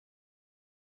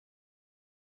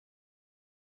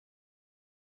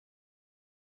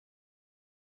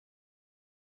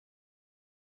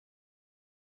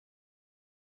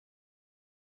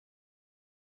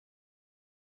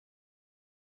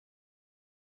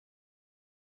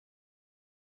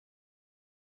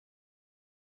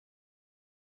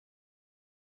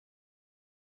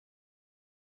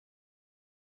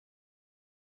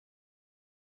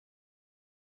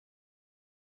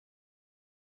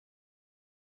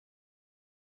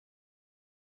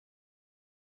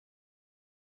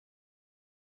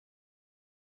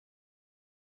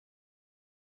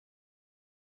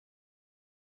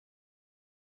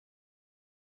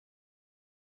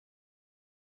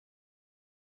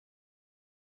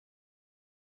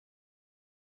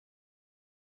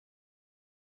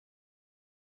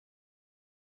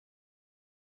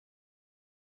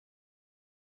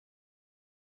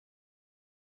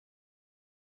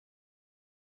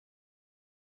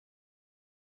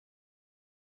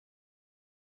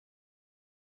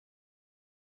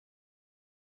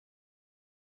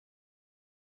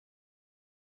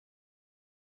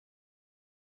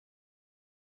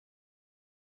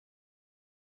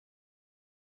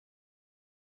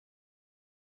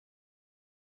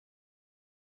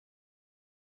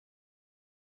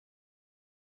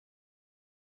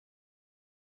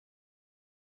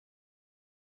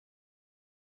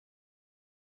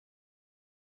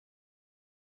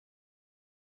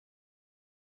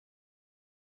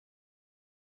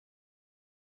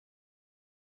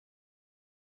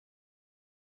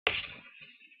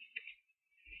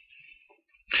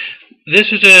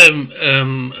This is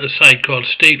a site called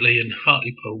Steatley in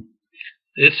Hartlepool.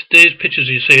 These pictures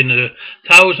you're seeing are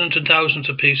thousands and thousands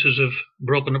of pieces of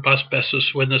broken up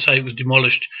asbestos when the site was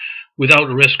demolished without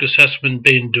a risk assessment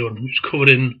being done. It was covered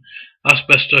in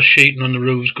asbestos sheeting on the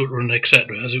roofs, guttering,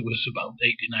 etc. as it was about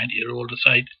 80, 90-year-old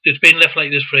site. It's been left like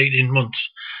this for 18 months.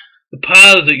 The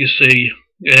pile that you see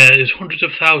is hundreds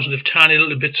of thousands of tiny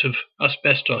little bits of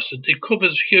asbestos. It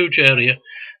covers a huge area,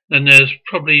 and there's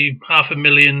probably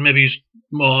 500,000, maybe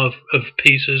more of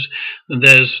pieces, and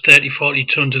there's 30-40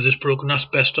 tons of this broken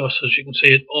asbestos. As you can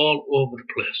see, it all over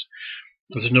the place.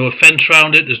 There's no fence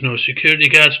around it, there's no security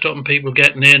guard stopping people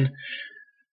getting in.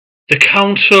 The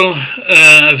council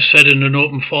have said in an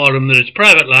open forum that it's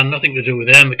private land, nothing to do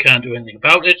with them, they can't do anything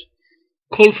about it.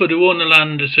 Culford, who own the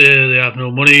land, say they have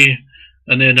no money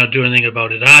and they're not doing anything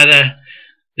about it either.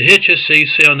 The H.S.E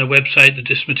say on their website that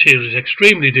this material is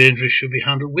extremely dangerous, should be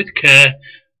handled with care,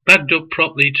 bagged up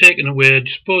properly, taken away,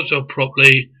 disposed of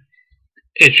properly.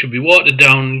 It should be watered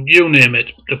down, you name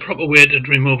it. The proper way to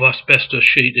remove asbestos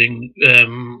sheeting,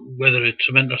 whether it's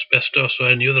cement asbestos or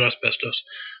any other asbestos.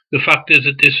 The fact is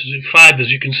that this is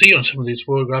fibres, you can see on some of these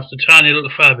photographs, the tiny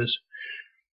little fibres.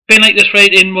 Been like this for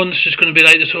 18 months, it's going to be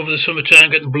like this over the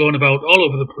summertime, getting blown about all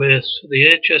over the place. The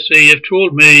H.S.E have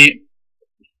told me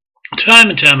time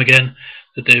and time again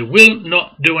that they will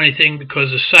not do anything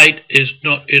because the site is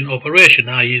not in operation,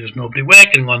 i.e. there's nobody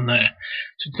working on there.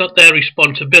 So it's not their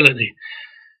responsibility.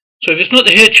 So if it's not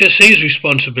the H.S.E's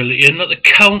responsibility and not the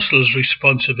council's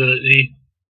responsibility,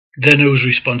 then whose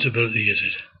responsibility is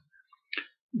it?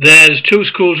 There's 2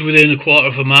 schools within a quarter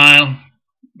of a mile.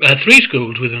 3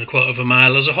 schools within a quarter of a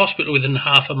mile. There's a hospital within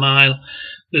half a mile.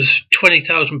 There's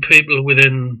 20,000 people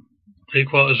within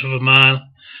 3/4 of a mile.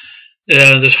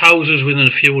 There's houses within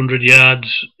a few hundred yards.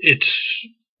 It's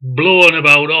blowing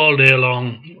about all day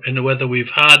long in the weather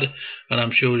we've had, and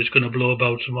I'm sure it's going to blow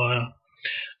about tomorrow.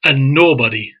 And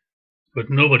nobody's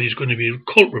going to be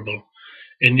culpable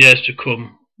in years to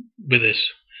come with this.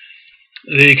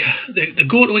 They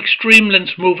go to extreme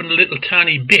lengths moving a little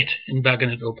tiny bit in bagging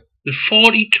it up. There's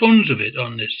 40 tons of it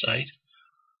on this site.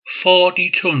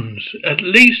 40 tons. At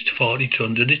least 40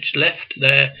 tons. And it's left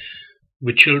there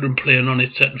with children playing on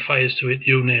it, setting fires to it,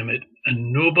 you name it.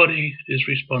 And nobody is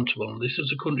responsible. This is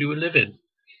the country we live in.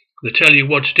 They tell you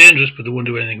what's dangerous, but they won't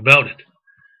do anything about it.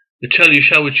 They tell you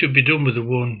how it should be done, but they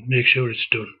won't make sure it's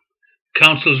done.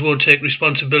 Councils won't take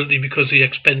responsibility because the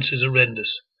expense is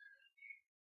horrendous.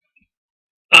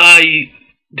 I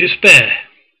despair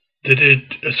that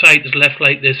a site is left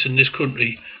like this in this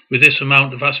country with this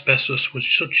amount of asbestos, with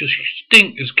such a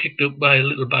stink is kicked up by a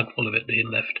little bag full of it being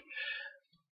left.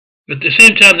 But at the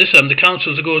same time, this time the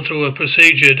councils are going through a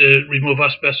procedure to remove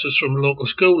asbestos from a local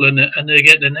school, and they're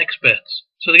getting experts.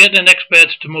 So they're getting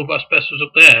experts to move asbestos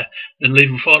up there and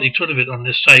leaving 40 ton of it on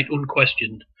this site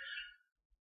unquestioned.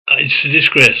 It's a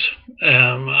disgrace.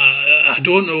 I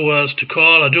don't know what else to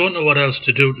call. I don't know what else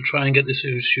to do to try and get this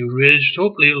issue raised.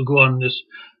 Hopefully it'll go on this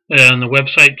on the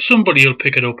website. Somebody will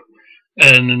pick it up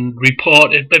and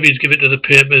report it. Maybe give it to the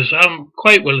papers. I'm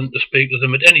quite willing to speak to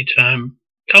them at any time.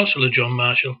 Councillor John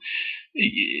Marshall,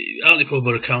 Hartlepool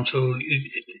Borough Council,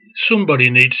 somebody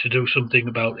needs to do something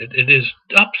about it. It is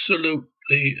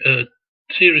absolutely a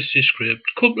serious disgrace.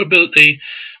 Culpability,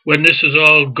 when this is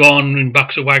all gone in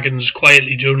backs of wagons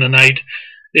quietly during the night,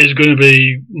 is going to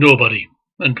be nobody.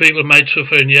 And people might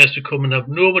suffer in years to come and have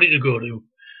nobody to go to.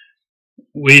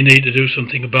 We need to do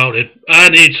something about it. I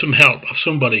need some help of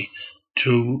somebody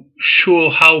to show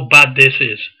how bad this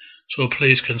is. So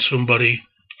please, can somebody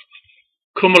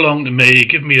come along to me,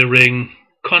 give me a ring,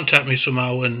 contact me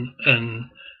somehow, and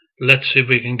let's see if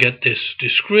we can get this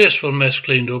disgraceful mess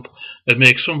cleaned up and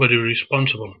make somebody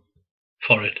responsible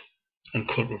for it and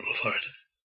culpable for it.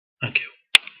 Thank you.